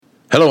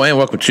Hello and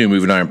welcome to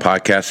Moving Iron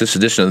Podcast. This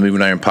edition of the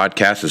Moving Iron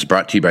Podcast is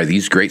brought to you by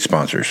these great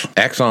sponsors.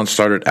 Axon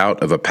started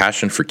out of a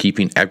passion for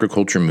keeping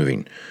agriculture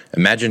moving.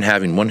 Imagine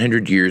having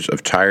 100 years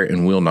of tire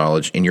and wheel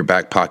knowledge in your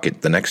back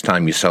pocket the next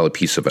time you sell a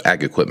piece of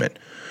ag equipment.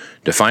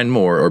 To find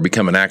more or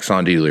become an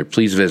Axon dealer,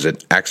 please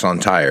visit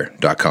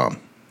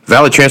axontire.com.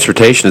 Valley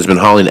Transportation has been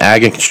hauling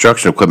ag and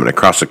construction equipment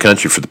across the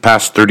country for the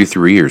past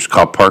 33 years.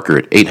 Call Parker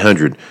at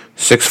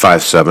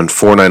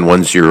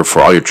 800-657-4910 for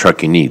all your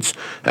trucking needs.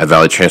 At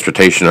Valley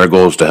Transportation, our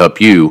goal is to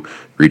help you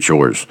reach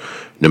yours.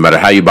 No matter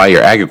how you buy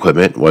your ag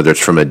equipment, whether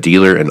it's from a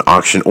dealer, an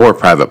auction, or a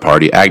private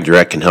party,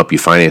 AgDirect can help you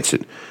finance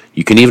it.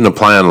 You can even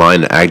apply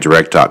online at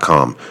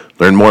agdirect.com.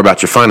 Learn more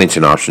about your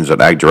financing options at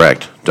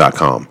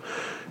agdirect.com.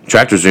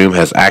 TractorZoom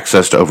has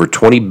access to over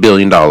 $20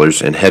 billion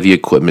in heavy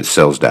equipment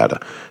sales data.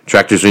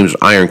 TractorZoom's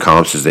Iron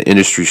Comps is the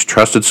industry's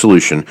trusted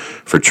solution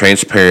for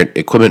transparent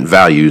equipment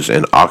values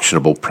and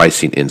auctionable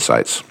pricing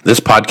insights. This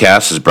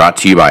podcast is brought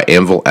to you by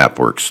Anvil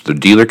AppWorks. The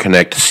Dealer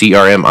Connect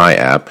CRMI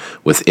app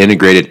with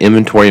integrated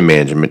inventory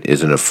management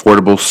is an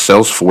affordable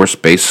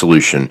Salesforce-based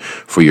solution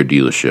for your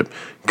dealership.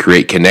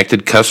 Create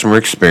connected customer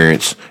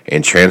experience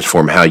and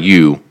transform how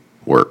you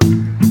work.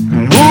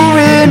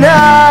 Moving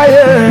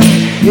higher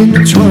in the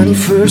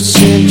 21st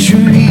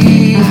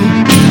century.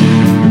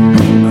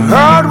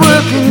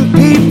 Hard-working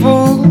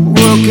people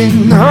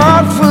working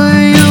hard for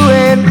you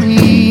and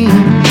me.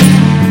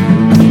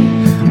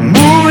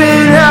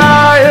 Moving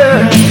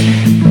higher,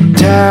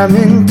 time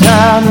and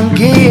time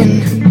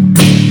again.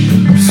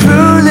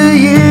 Through the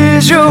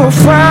years you'll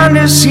find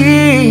us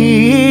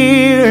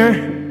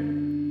here.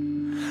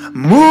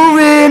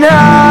 Moving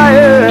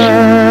higher.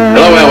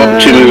 Hello and welcome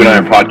to Moving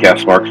Iron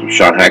Podcast. Marks from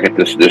Shawn Hackett.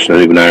 This edition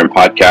of Moving Iron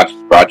Podcast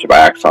is brought to you by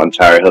Axon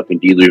Tire, helping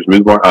dealers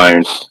move more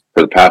iron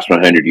for the past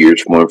 100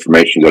 years. For more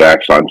information, go to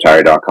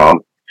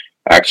axontire.com.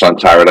 Axon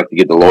Tire would like to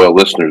give the loyal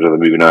listeners of the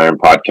Moving Iron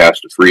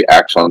Podcast a free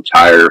Axon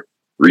Tire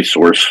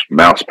resource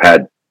mouse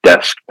pad,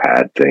 desk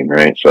pad thing,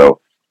 right? So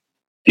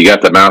if you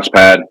got the mouse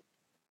pad,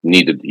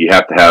 you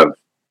have to have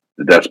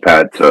the desk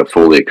pad to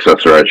fully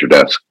accessorize your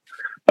desk.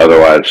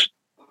 Otherwise,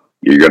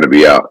 you're going to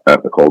be out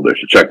at the cold there.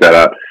 So check that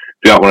out. If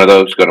you got one of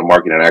those, go to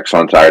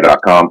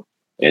marketing@axontire.com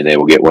and they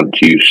will get one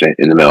to you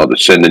in the mail.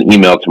 Just send an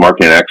email to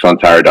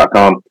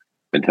marketing@axontire.com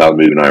and tell them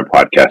Moving Iron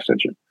Podcast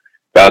sent you.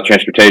 Valley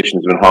Transportation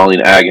has been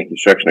hauling ag and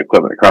construction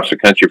equipment across the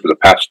country for the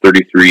past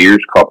 33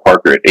 years. Call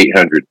Parker at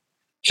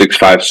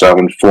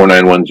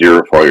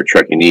 800-657-4910 for all your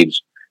trucking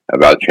needs. At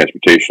Valley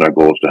Transportation, our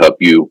goal is to help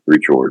you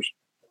reach yours.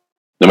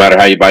 No matter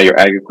how you buy your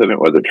ag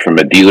equipment, whether it's from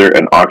a dealer,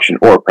 an auction,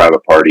 or a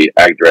private party,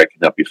 AgDirect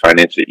can help you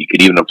finance it. You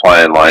can even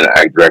apply online at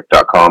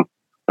agdirect.com.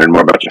 Learn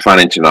more about your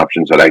financing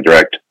options at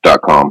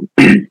agdirect.com.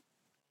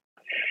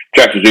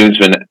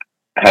 TractorZoom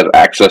has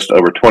access to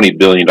over $20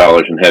 billion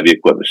in heavy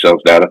equipment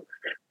sales data.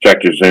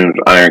 TractorZoom's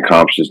Iron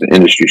Comps is the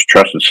industry's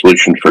trusted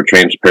solution for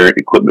transparent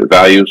equipment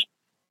values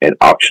and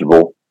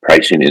auctionable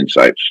pricing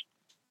insights.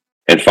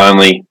 And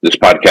finally, this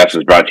podcast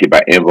is brought to you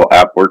by Anvil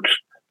AppWorks.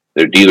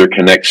 Their Dealer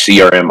Connect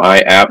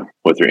CRMI app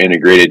with their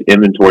integrated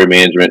inventory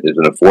management is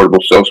an affordable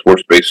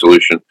Salesforce-based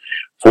solution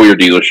for your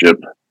dealership.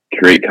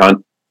 Create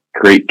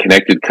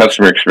connected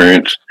customer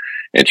experience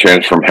and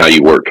transform how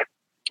you work.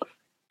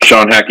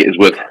 Shawn Hackett is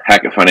with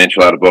Hackett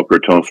Financial out of Boca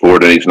Raton,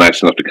 Florida. He's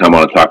nice enough to come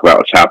on and talk about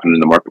what's happening in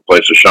the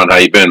marketplace. So, Shawn, how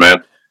you been,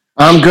 man?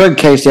 I'm good,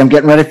 Casey. I'm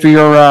getting ready for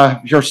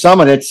your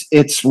summit.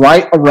 It's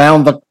right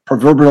around the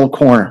proverbial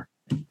corner.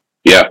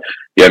 Yeah,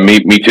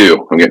 me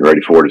too. I'm getting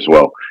ready for it as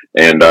well.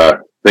 And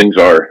things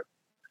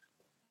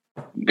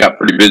got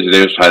pretty busy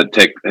there, so I had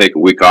to take a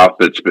week off.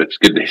 It's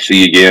good to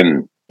see you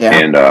again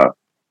and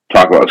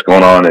talk about what's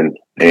going on.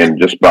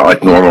 And just about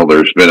like normal,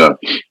 there's been a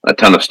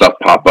ton of stuff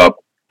pop up.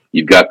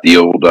 You've got the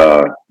old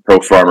Pro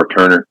Farmer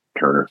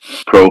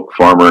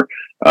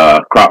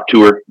crop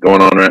tour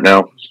going on right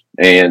now,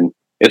 and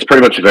it's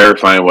pretty much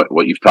verifying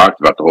what you've talked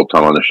about the whole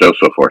time on the show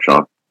so far,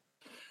 Shawn.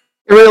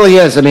 It really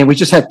is. I mean, we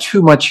just had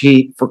too much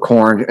heat for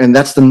corn, and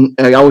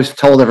I always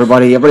told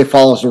everybody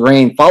follows the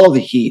rain, follow the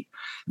heat.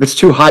 If it's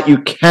too hot, you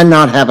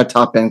cannot have a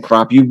top-end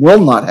crop. You will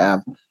not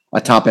have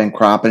a top-end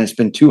crop, and it's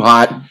been too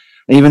hot.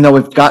 And even though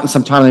we've gotten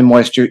some timely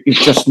moisture,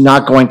 it's just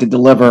not going to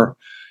deliver,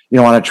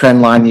 on a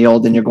trend line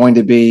yield, and you're going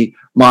to be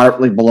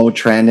moderately below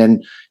trend.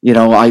 And,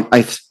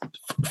 I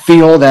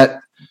feel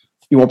that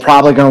we're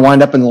probably going to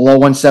wind up in the low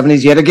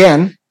 170s yet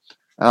again.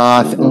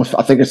 I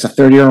think it's the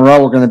third year in a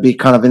row we're going to be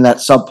kind of in that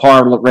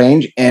subpar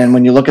range. And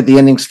when you look at the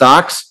ending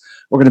stocks,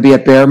 we're going to be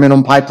at bare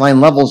minimum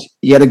pipeline levels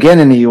yet again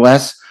in the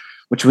U.S.,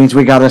 which means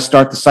we got to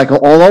start the cycle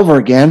all over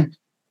again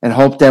and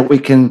hope that we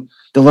can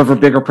deliver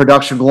bigger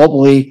production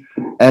globally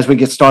as we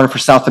get started for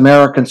South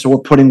America. And so we're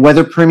putting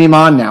weather premium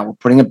on now. We're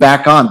putting it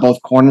back on,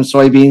 both corn and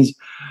soybeans.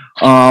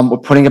 We're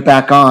putting it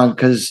back on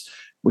because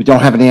we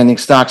don't have any ending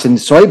stocks. And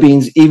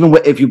soybeans, even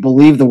if you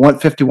believe the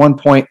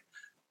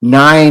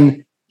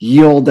 151.9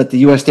 yield that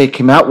the USDA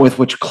came out with,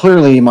 which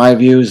clearly, in my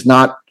view, is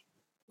not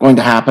going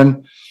to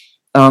happen,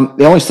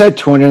 they only said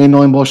 280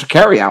 million bushel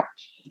carry out.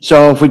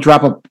 So if we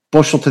drop a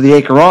bushel to the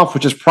acre off,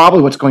 which is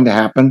probably what's going to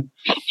happen,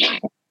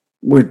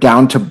 we're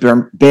down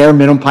to bare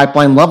minimum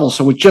pipeline levels.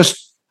 So we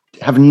just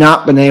have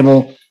not been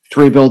able to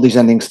rebuild these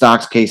ending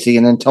stocks, Casey.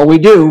 And until we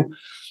do,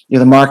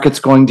 the market's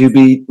going to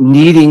be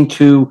needing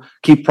to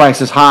keep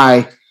prices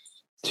high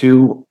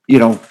to,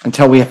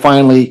 until we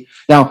finally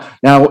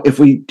now if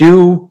we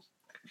do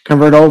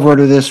convert over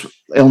to this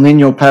El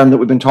Nino pattern that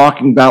we've been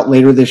talking about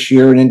later this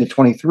year and into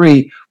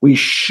 23, we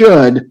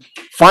should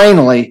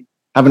finally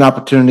have an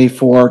opportunity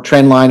for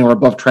trend line or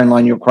above trend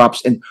line yield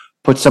crops and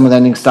put some of the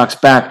ending stocks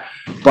back.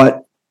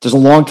 But there's a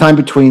long time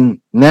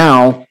between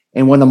now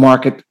and when the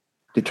market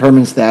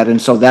determines that.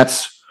 And so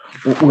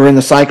we're in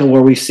the cycle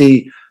where we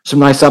see some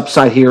nice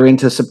upside here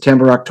into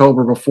September,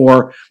 October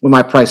before we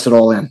might price it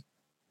all in.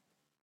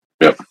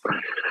 Yep.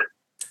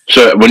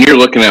 So when you're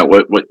looking at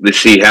what they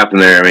see happen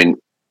there, I mean,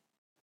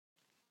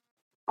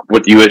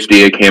 what the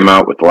USDA came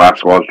out with the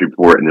last Wall Street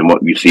report and then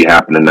what you see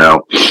happening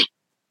now,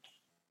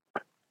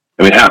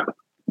 I mean,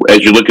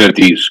 as you're looking at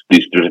these,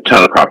 there's a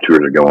ton of crop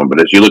tours that go on,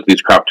 but as you look at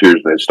these crop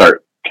tours that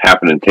start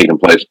happening, taking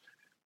place,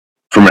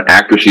 from an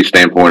accuracy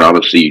standpoint,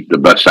 obviously the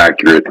best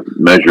accurate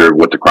measure of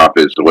what the crop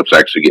is to what's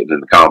actually getting in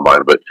the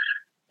combine. But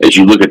as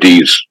you look at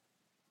these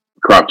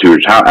crop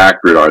tours, how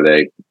accurate are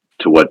they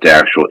to what the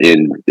actual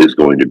end is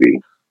going to be?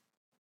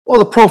 Well,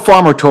 the Pro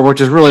Farmer Tour,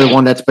 which is really the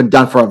one that's been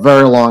done for a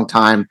very long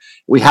time,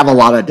 we have a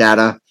lot of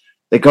data.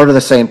 They go to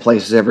the same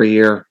places every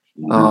year.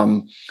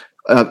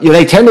 Mm-hmm.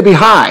 They tend to be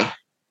high.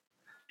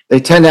 They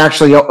tend to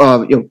actually,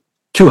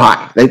 too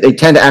high. They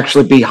tend to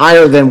actually be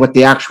higher than what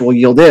the actual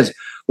yield is,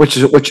 which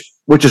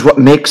is what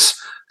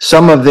makes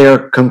some of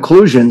their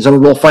conclusions. And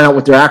we'll find out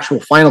what their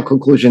actual final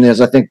conclusion is.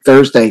 I think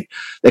Thursday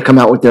they come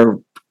out with their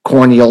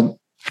corn yield,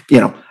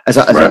 as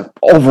an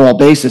overall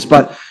basis.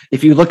 But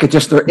if you look at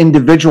just their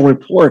individual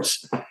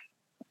reports,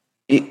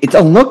 it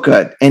doesn't look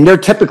good, and they're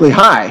typically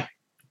high.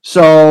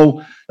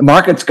 So the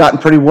market's gotten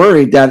pretty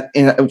worried that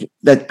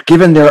that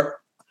given their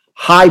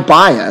high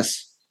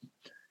bias,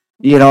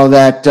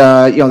 that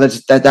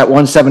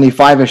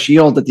 175-ish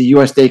yield that the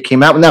USDA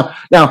came out with.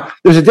 Now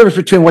there's a difference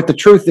between what the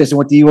truth is and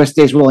what the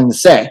USDA is willing to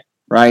say,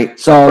 right?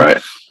 So,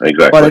 right,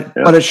 exactly.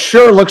 But it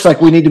sure looks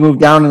like we need to move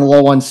down in the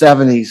low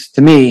 170s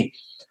to me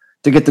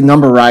to get the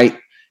number right,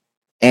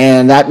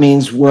 and that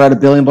means we're at a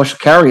billion bushel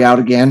carry out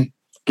again,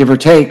 give or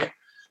take,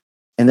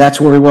 and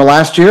that's where we were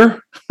last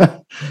year,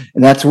 and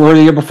that's where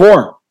the year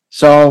before.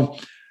 So,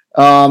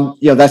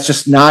 that's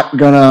just not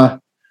gonna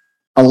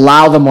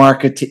allow the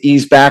market to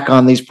ease back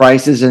on these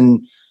prices.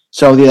 And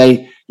so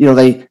they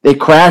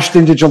crashed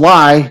into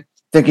July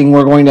thinking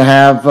we're going to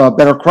have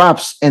better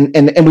crops. And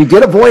we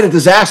did avoid a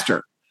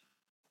disaster,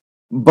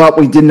 but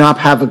we did not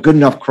have a good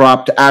enough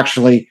crop to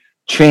actually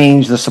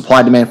change the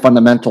supply demand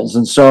fundamentals.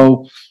 And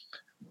so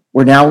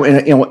we're now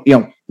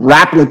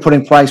rapidly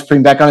putting price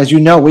premium back on. As you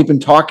know, we've been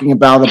talking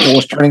about a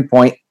bullish turning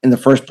point in the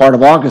first part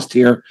of August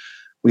here.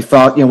 We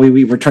thought,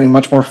 we were turning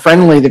much more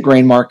friendly to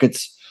grain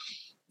markets.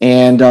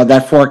 And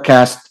that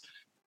forecast,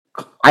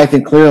 I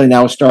think, clearly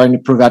now is starting to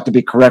prove out to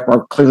be correct.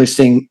 We're clearly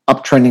seeing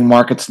uptrending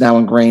markets now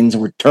in grains,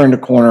 and we're turned a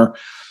corner.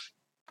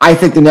 I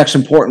think the next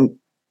important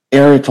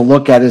area to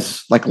look at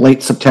is like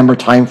late September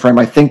timeframe.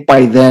 I think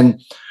by then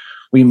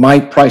we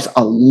might price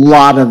a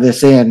lot of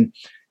this in,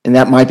 and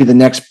that might be the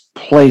next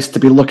place to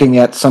be looking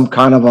at some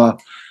kind of a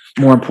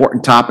more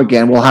important topic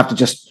again. We'll have to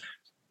just,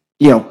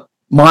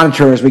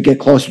 monitor as we get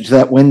closer to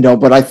that window.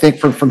 But I think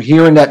from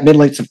here in that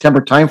mid-late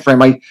September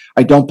timeframe,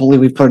 I don't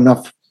believe we've put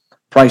enough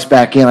price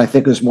back in. I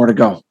think there's more to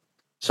go.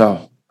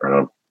 So,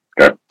 okay.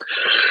 All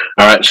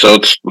right. So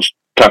let's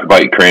talk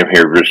about Ukraine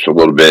here just a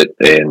little bit.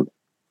 And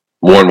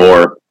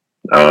more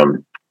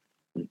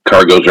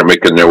cargoes are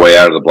making their way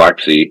out of the Black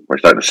Sea. We're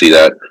starting to see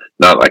that.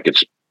 Not like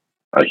it's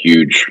a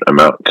huge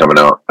amount coming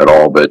out at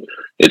all, but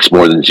it's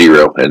more than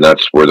zero. And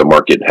that's where the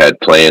market had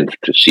planned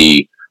to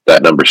see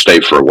that number stay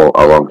for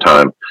a long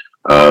time.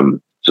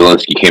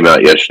 Zelensky came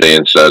out yesterday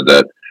and said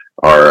that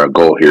our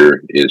goal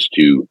here is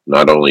to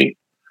not only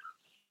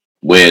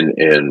win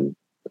and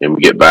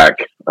we get back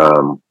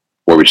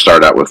where we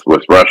start out with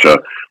Russia,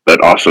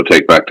 but also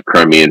take back the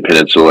Crimean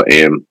Peninsula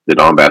and the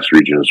Donbass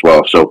region as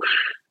well. So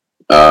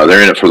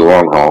they're in it for the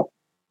long haul.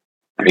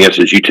 I guess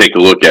as you take a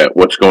look at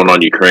what's going on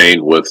in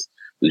Ukraine with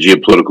the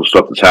geopolitical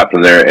stuff that's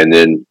happening there, and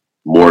then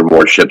more and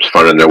more ships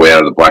finding their way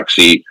out of the Black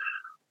Sea,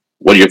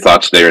 what are your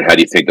thoughts there, and how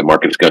do you think the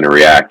market's going to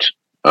react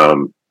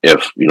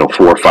if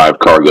 4 or 5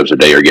 cargoes a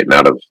day are getting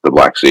out of the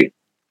Black Sea?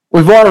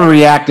 We've already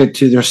reacted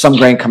to there's some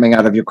grain coming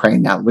out of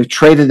Ukraine now. We've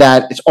traded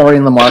that. It's already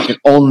in the market.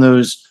 Old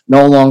news,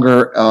 no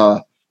longer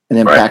an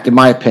impact, in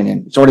my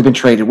opinion. It's already been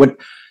traded.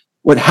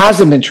 What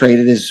hasn't been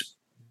traded is,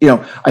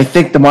 I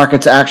think the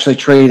market's actually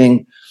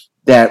trading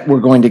that we're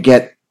going to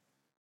get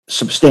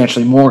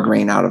substantially more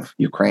grain out of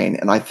Ukraine.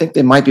 And I think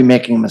they might be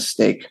making a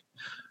mistake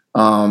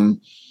that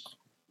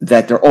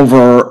they're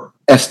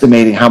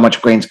overestimating how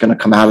much grain is going to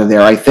come out of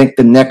there. I think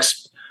the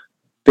next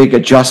big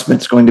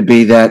adjustment is going to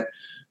be that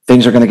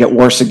things are going to get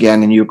worse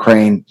again in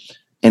Ukraine,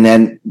 and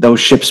then those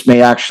ships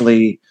may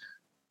actually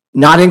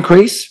not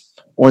increase,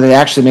 or they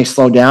actually may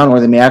slow down, or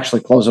they may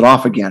actually close it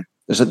off again.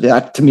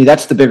 To me,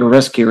 that's the bigger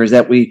risk here, is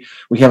that we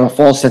have a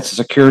false sense of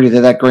security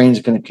that grain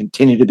is going to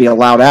continue to be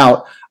allowed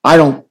out. I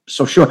don't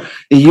so sure.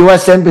 The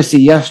U.S.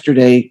 Embassy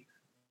yesterday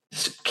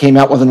came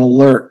out with an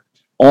alert.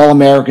 All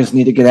Americans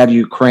need to get out of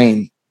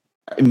Ukraine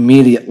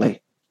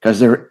immediately because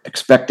they're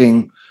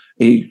expecting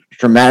a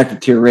dramatic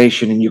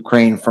deterioration in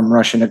Ukraine from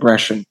Russian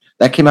aggression.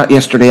 That came out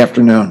yesterday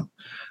afternoon.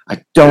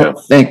 I don't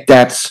think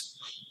that's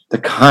the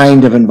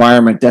kind of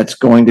environment that's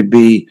going to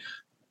be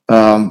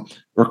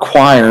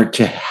required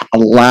to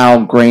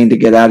allow grain to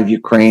get out of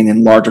Ukraine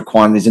in larger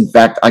quantities. In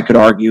fact, I could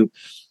argue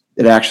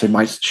it actually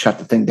might shut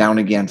the thing down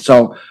again.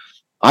 So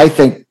I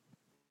think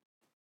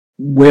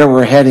where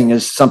we're heading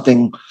is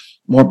something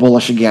more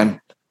bullish again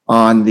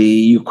on the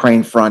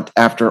Ukraine front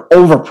after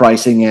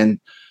overpricing and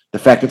the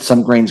fact that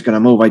some grain's going to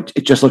move.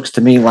 It just looks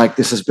to me like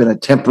this has been a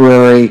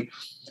temporary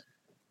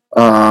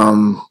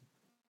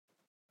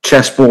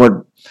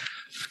chessboard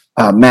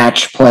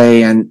match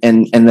play, and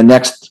the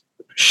next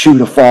shoe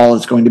to fall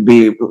is going to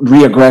be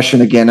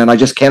re-aggression again. And I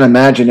just can't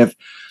imagine if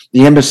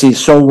the embassy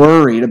is so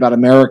worried about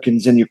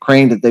Americans in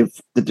Ukraine that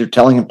they're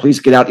telling them, please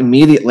get out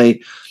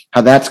immediately,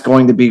 how that's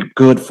going to be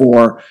good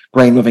for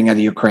grain moving out of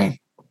Ukraine.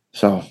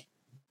 So,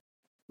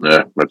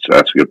 yeah,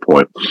 that's a good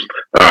point.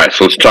 All right,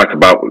 so let's talk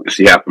about what we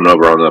see happening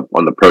over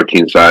on the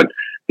protein side.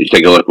 You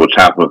take a look at what's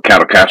happening with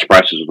cattle cash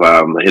prices.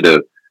 They hit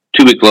a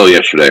 2-week low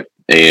yesterday,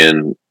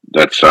 and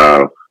that's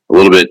a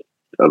little bit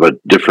of a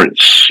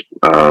difference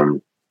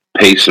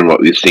pace than what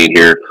we've seen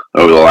here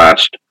over the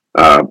last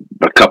a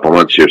couple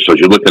months here. So as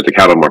you look at the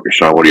cattle market,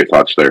 Shawn, what are your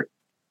thoughts there?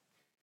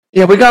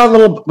 Yeah, we got a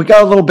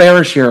little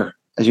bearish here,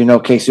 as you know,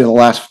 Casey, the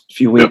last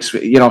few weeks.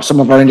 Yep. You know, some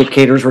of our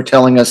indicators were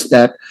telling us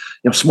that,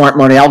 you know, smart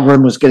money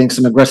algorithm was getting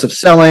some aggressive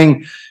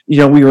selling. You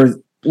know, we were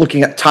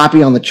looking at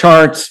toppy on the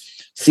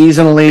charts.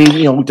 Seasonally,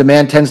 you know,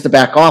 demand tends to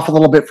back off a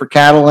little bit for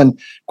cattle. And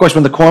of course,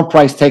 when the corn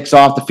price takes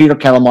off, the feeder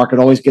cattle market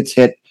always gets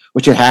hit,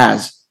 which it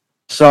has.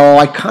 So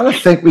I kind of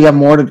think we have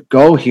more to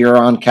go here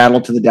on cattle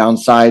to the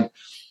downside.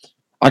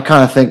 I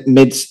kind of think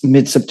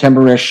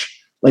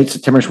mid-September-ish, late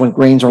September-ish, when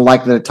grains are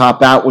likely to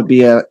top out, would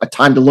be a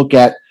time to look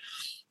at,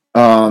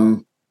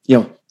 you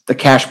know, the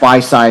cash buy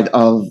side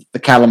of the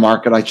cattle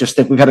market. I just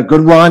think we've had a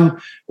good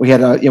run. We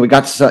had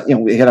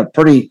we had a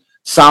pretty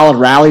solid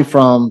rally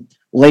from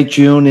late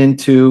June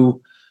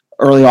into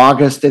early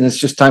August, and it's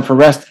just time for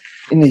rest.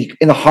 In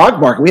the hog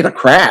market, we had a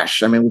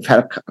crash. I mean, we've had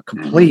a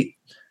complete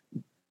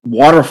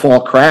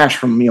waterfall crash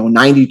from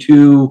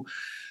 92-ish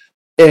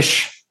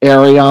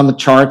area on the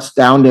charts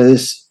down to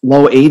this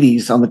low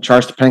 80s on the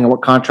charts, depending on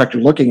what contract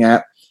you're looking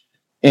at.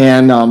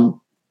 And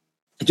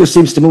it just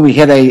seems to me we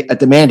hit a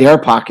demand air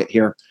pocket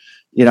here.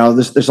 You know,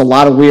 there's a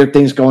lot of weird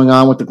things going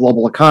on with the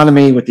global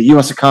economy, with the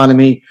U.S.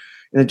 economy,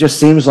 and it just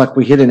seems like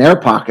we hit an air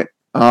pocket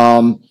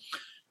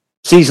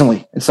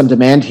seasonally and some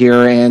demand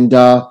here. And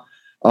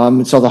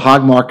so the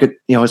hog market,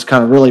 you know, has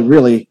kind of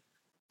really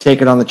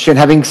taken on the chin.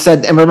 Having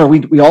said, and remember,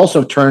 we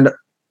also turned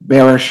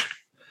bearish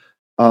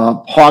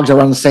hogs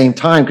around the same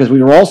time because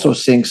we were also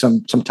seeing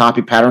some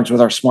toppy patterns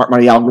with our smart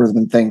money algorithm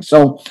and things.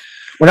 So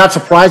we're not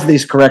surprised at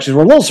these corrections.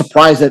 We're a little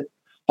surprised that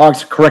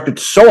hogs corrected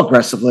so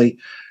aggressively.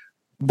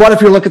 But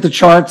if you look at the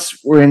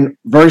charts, we're in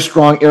very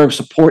strong area of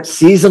support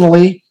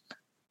seasonally,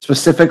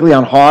 specifically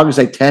on hogs.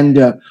 They tend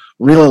to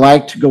really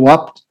like to go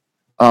up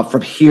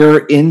from here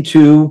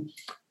into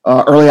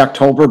early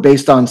October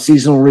based on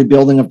seasonal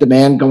rebuilding of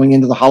demand going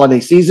into the holiday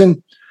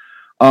season.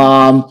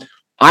 I'm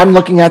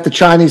looking at the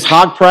Chinese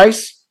hog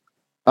price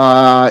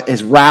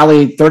has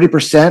rallied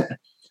 30%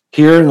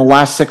 here in the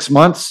last 6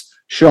 months,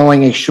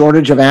 showing a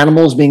shortage of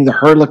animals, being the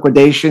herd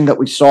liquidation that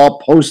we saw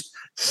post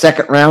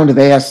second round of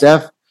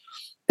ASF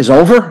is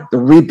over. The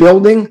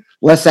rebuilding,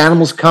 less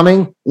animals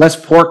coming, less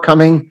pork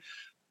coming,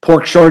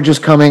 pork shortages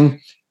coming,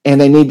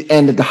 and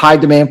the high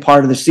demand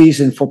part of the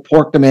season for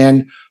pork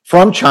demand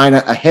from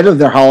China ahead of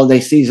their holiday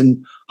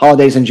season,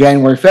 holidays in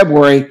January,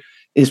 February,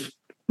 is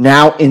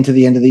now into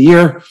the end of the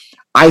year.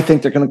 I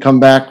think they're going to come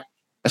back,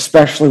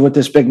 especially with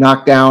this big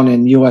knockdown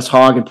in U.S.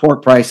 hog and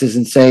pork prices,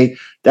 and say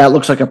that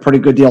looks like a pretty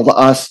good deal to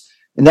us.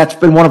 And that's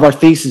been one of our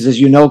theses, as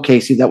you know,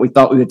 Casey, that we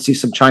thought we would see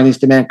some Chinese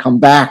demand come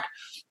back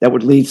that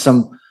would lead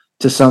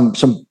to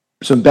some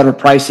better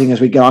pricing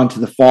as we get on to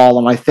the fall.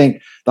 And I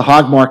think the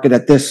hog market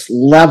at this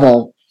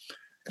level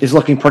is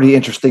looking pretty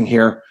interesting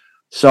here.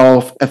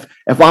 So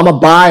if I'm a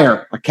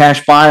buyer, a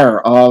cash buyer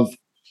of,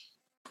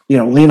 you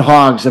know, lean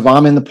hogs, if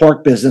I'm in the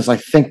pork business, I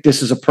think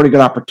this is a pretty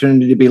good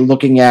opportunity to be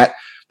looking at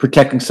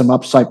protecting some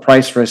upside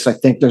price risks. I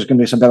think there's going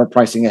to be some better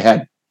pricing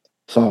ahead.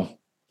 So,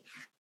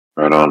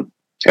 right on.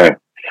 Okay.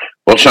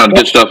 Well, Shawn,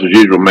 good stuff as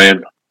usual,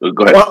 man.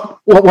 Go ahead.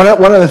 Well, one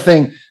other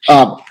thing,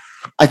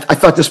 I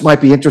thought this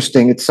might be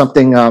interesting. It's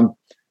something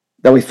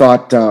that we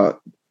thought,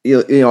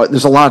 you know,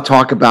 there's a lot of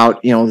talk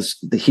about, you know,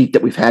 the heat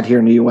that we've had here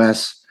in the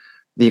U.S.,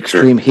 the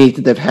extreme heat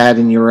that they've had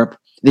in Europe,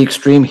 the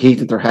extreme heat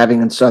that they're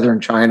having in southern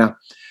China,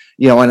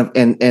 you know,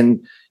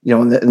 and you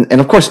know,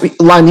 and of course,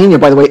 La Nina,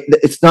 by the way,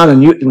 it's not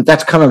unusual.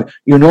 That's kind of,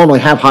 you normally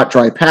have hot,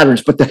 dry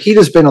patterns, but the heat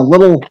has been a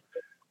little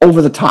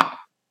over the top,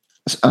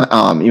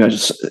 you know,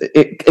 just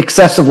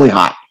excessively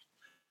hot.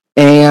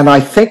 And I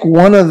think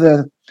one of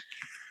the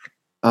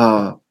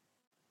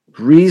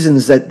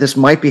reasons that this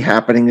might be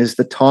happening is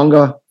the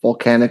Tonga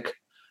volcanic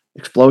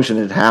explosion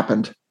had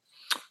happened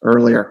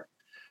earlier.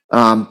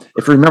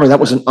 If you remember, that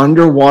was an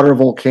underwater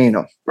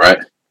volcano. Right.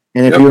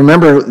 And if you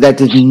remember, that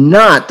did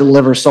not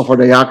deliver sulfur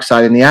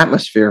dioxide in the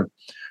atmosphere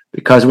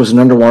because it was an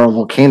underwater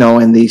volcano,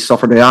 and the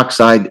sulfur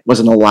dioxide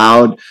wasn't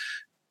allowed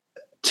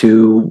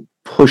to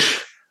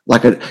push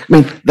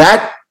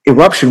that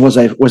eruption was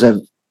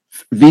a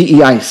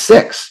VEI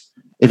 6.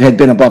 It had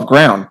been above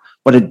ground,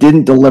 but it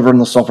didn't deliver on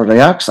the sulfur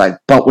dioxide.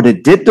 But what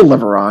it did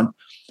deliver on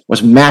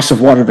was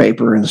massive water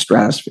vapor in the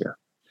stratosphere.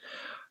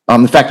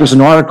 In fact, there was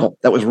an article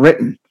that was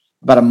written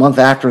about a month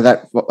after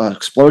that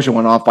explosion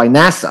went off by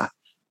NASA.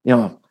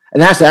 And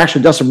NASA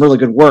actually does some really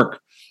good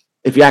work.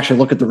 If you actually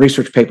look at the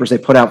research papers they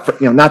put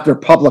out, not their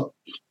public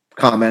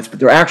comments, but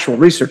their actual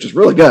research is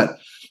really good.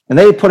 And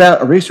they put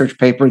out a research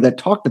paper that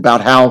talked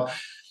about how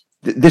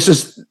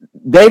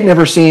they've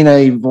never seen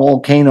a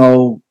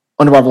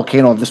underwater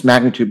volcano of this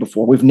magnitude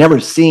before. We've never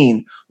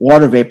seen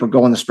water vapor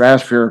go in the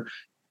stratosphere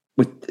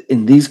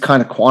in these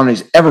kind of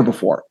quantities ever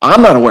before.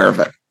 I'm not aware of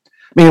it.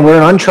 I mean, we're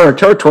in uncharted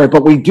territory,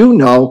 but we do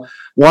know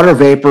water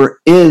vapor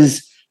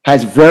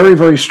has very,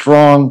 very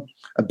strong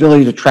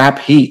ability to trap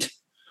heat,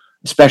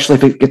 especially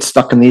if it gets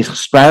stuck in the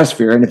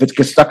stratosphere. And if it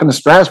gets stuck in the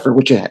stratosphere,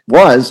 which it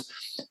was,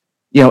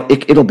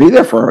 it'll be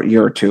there for a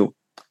year or two.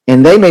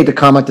 And they made the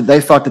comment that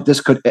they thought that this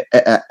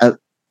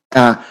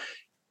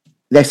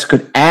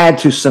could add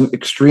to some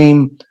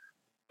extreme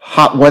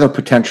hot weather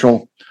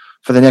potential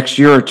for the next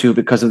year or two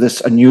because of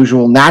this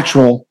unusual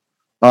natural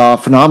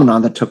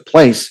phenomenon that took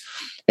place.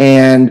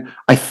 And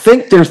I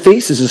think their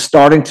thesis is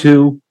starting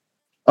to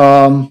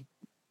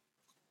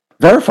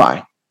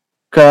verify.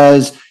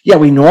 Because,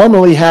 we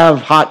normally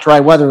have hot, dry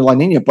weather, La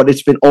Nina, but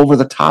it's been over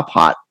the top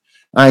hot.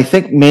 And I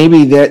think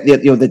maybe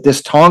that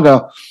this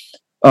Tonga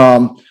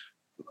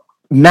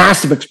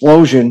massive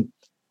explosion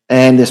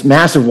and this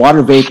massive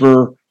water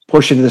vapor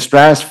push into the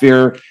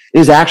stratosphere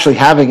is actually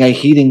having a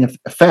heating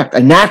effect, a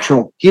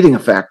natural heating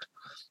effect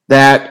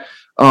that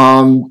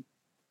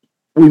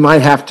we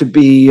might have to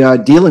be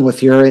dealing with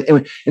here.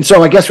 And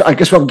so I guess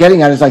what I'm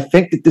getting at is I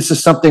think that this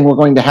is something we're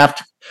going to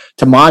have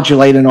to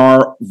modulate in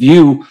our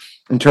view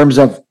in terms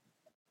of,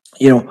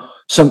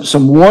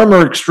 some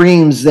warmer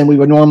extremes than we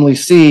would normally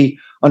see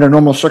under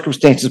normal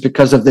circumstances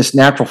because of this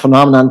natural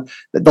phenomenon.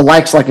 The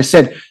likes, like I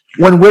said,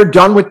 when we're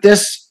done with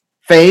this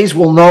phase,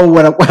 we'll know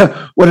what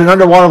an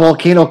underwater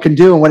volcano can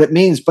do and what it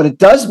means. But it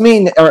does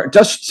mean, or it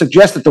does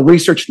suggest that the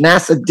research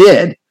NASA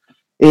did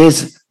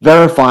is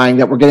verifying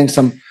that we're getting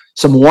some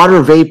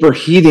water vapor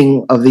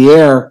heating of the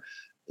air,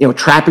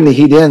 trapping the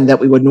heat in that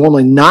we would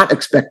normally not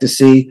expect to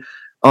see.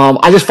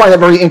 I just find that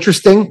very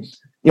interesting.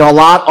 A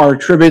lot are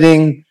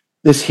attributing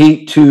this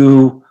heat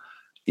to,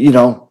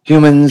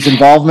 humans'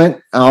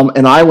 involvement.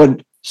 And I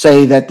would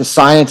say that the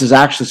science is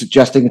actually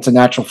suggesting it's a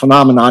natural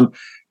phenomenon.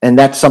 And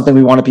that's something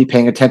we want to be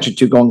paying attention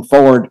to going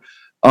forward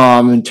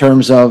in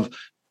terms of,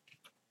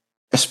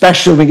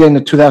 especially when we get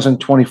into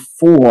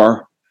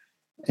 2024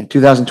 and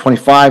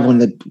 2025, when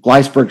the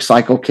Gleisberg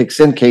cycle kicks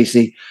in,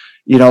 Casey,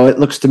 it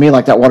looks to me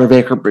like that water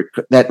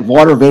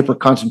vapor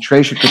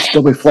concentration could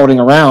still be floating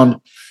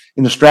around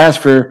in the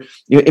stratosphere.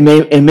 It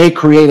may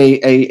create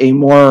a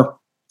more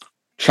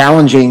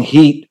challenging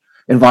heat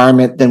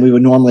environment than we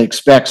would normally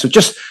expect. So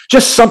just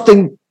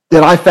something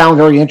that I found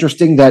very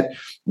interesting that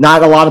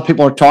not a lot of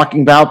people are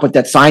talking about, but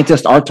that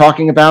scientists are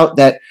talking about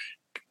that,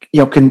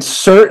 can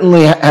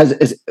certainly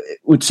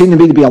would seem to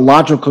me to be a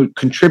logical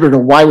contributor to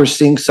why we're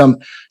seeing some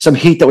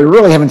heat that we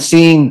really haven't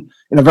seen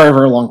in a very,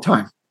 very long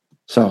time.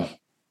 So.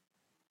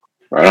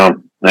 Right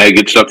on. Hey,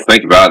 good stuff to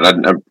think about.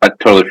 I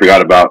totally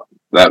forgot about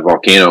that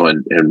volcano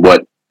and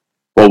what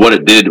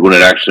it did when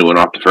it actually went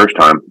off the first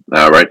time,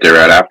 right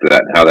after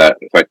that, and how that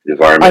affected the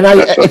environment.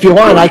 And if you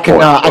want, I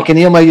can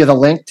email you the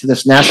link to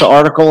this NASA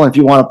article, and if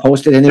you want to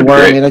post it anywhere.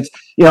 I mean, it's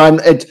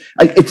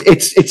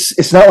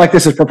not like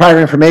this is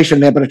proprietary information,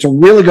 man, but it's a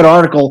really good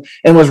article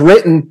and was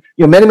written,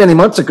 many, many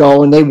months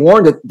ago, and they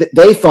warned that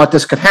they thought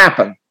this could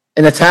happen,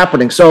 and it's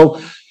happening.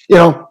 So,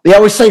 they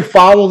always say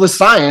follow the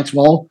science.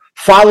 Well,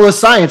 follow the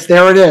science.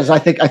 There it is. I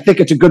think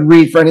it's a good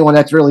read for anyone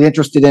that's really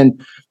interested in,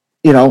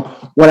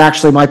 what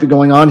actually might be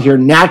going on here.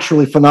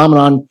 Naturally,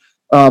 phenomenon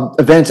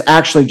events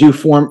actually do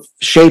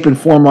shape and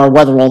form our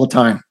weather all the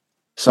time.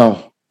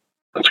 So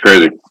that's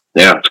crazy.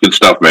 Yeah, it's good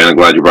stuff, man. I'm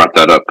glad you brought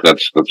that up.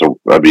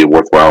 That'd be a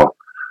worthwhile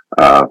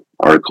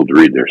article to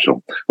read there.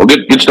 So, well,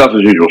 good stuff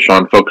as usual,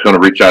 Shawn. Folks want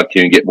to reach out to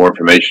you and get more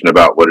information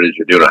about what it is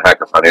you're doing at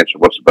Hackett Financial.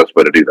 What's the best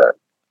way to do that?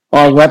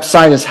 Our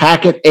website is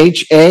Hackett,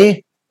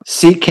 HACKETT,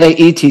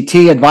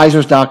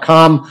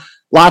 advisors.com.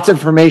 Lots of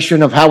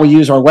information of how we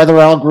use our weather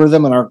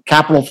algorithm and our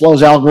capital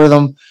flows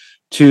algorithm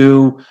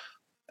to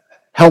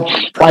help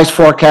price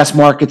forecast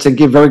markets and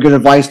give very good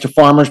advice to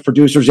farmers,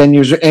 producers, end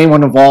users,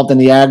 anyone involved in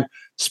the ag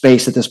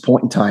space at this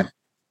point in time.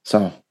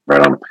 So,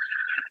 right on.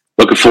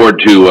 Looking forward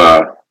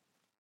to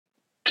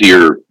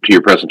your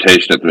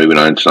presentation at the Moving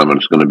Iron Summit.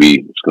 It's going to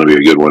be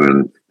a good one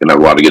and going to have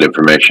a lot of good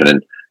information.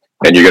 And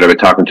And you're going to be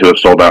talking to a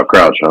sold out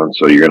crowd, Shawn.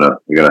 So you're gonna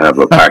have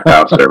a packed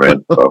house there,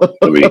 man. So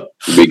it'll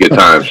be good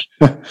times.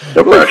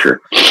 No pressure.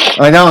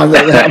 I know.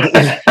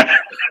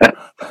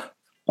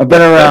 I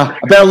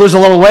better lose a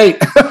little weight.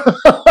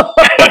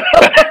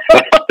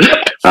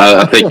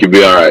 I think you'll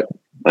be all right.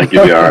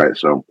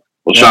 So,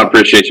 well, Shawn,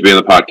 appreciate you being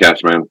on the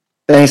podcast, man.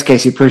 Thanks,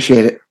 Casey.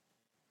 Appreciate it.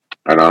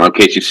 Right on. I'm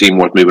Casey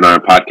Seymour with Moving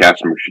Iron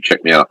Podcast. And you should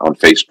check me out on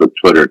Facebook,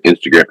 Twitter, and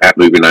Instagram at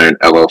Moving Iron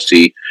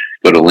LLC.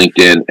 Go to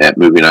LinkedIn at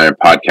Moving Iron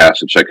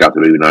Podcast and check out the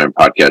Moving Iron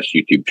Podcast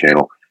YouTube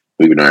channel.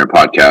 Moving Iron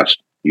Podcast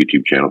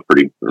YouTube channel is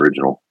pretty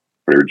original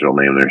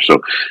name there.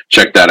 So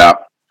check that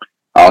out.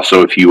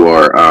 Also, if you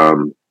are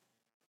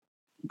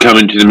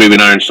coming to the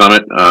Moving Iron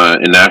Summit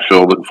in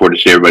Nashville, looking forward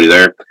to see everybody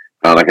there.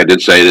 Like I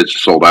did say, it's a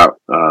sold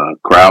out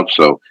crowd,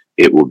 so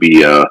it will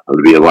be a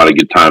lot of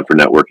good time for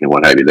networking and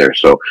what have you there.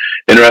 So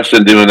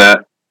interested in doing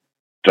that,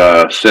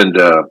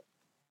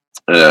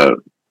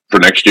 for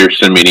next year,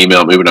 send me an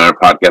email, Moving Iron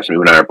Podcast,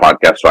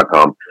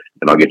 movingironpodcast.com,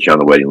 and I'll get you on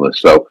the waiting list.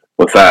 So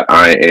with that,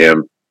 I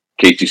am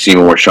Casey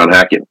Seymour, Shawn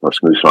Hackett.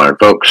 Let's move some iron,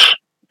 folks.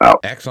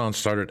 Out. Axon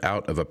started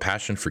out of a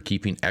passion for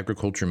keeping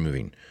agriculture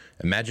moving.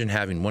 Imagine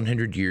having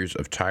 100 years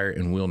of tire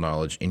and wheel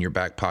knowledge in your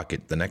back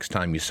pocket the next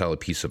time you sell a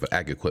piece of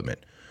ag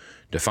equipment.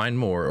 To find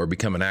more or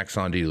become an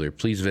Axon dealer,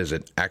 please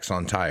visit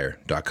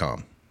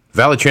axontire.com.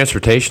 Valley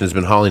Transportation has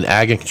been hauling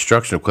ag and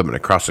construction equipment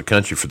across the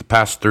country for the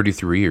past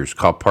 33 years.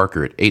 Call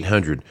Parker at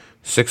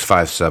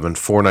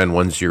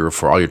 800-657-4910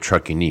 for all your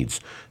trucking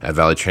needs. At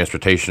Valley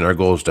Transportation, our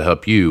goal is to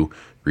help you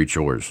reach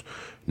yours.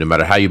 No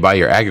matter how you buy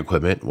your ag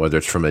equipment, whether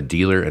it's from a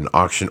dealer, an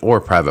auction, or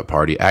a private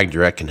party,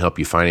 AgDirect can help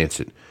you finance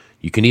it.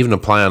 You can even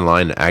apply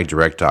online at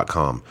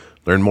agdirect.com.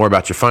 Learn more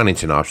about your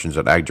financing options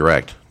at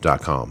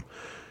agdirect.com.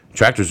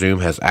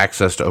 TractorZoom has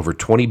access to over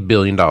 $20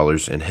 billion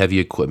in heavy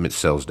equipment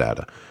sales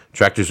data.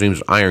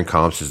 TractorZoom's Iron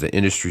Comps is the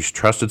industry's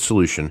trusted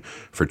solution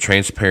for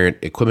transparent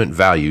equipment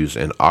values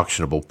and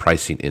auctionable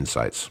pricing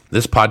insights.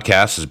 This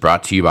podcast is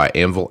brought to you by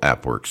Anvil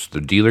AppWorks.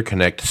 The Dealer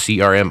Connect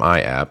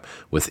CRMI app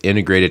with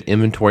integrated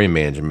inventory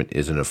management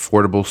is an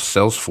affordable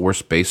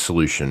Salesforce-based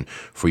solution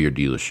for your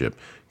dealership.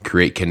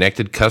 Create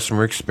connected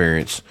customer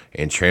experience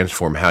and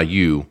transform how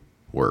you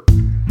work.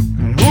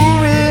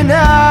 Moving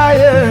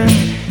iron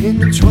in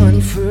the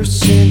 21st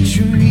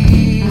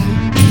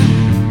century.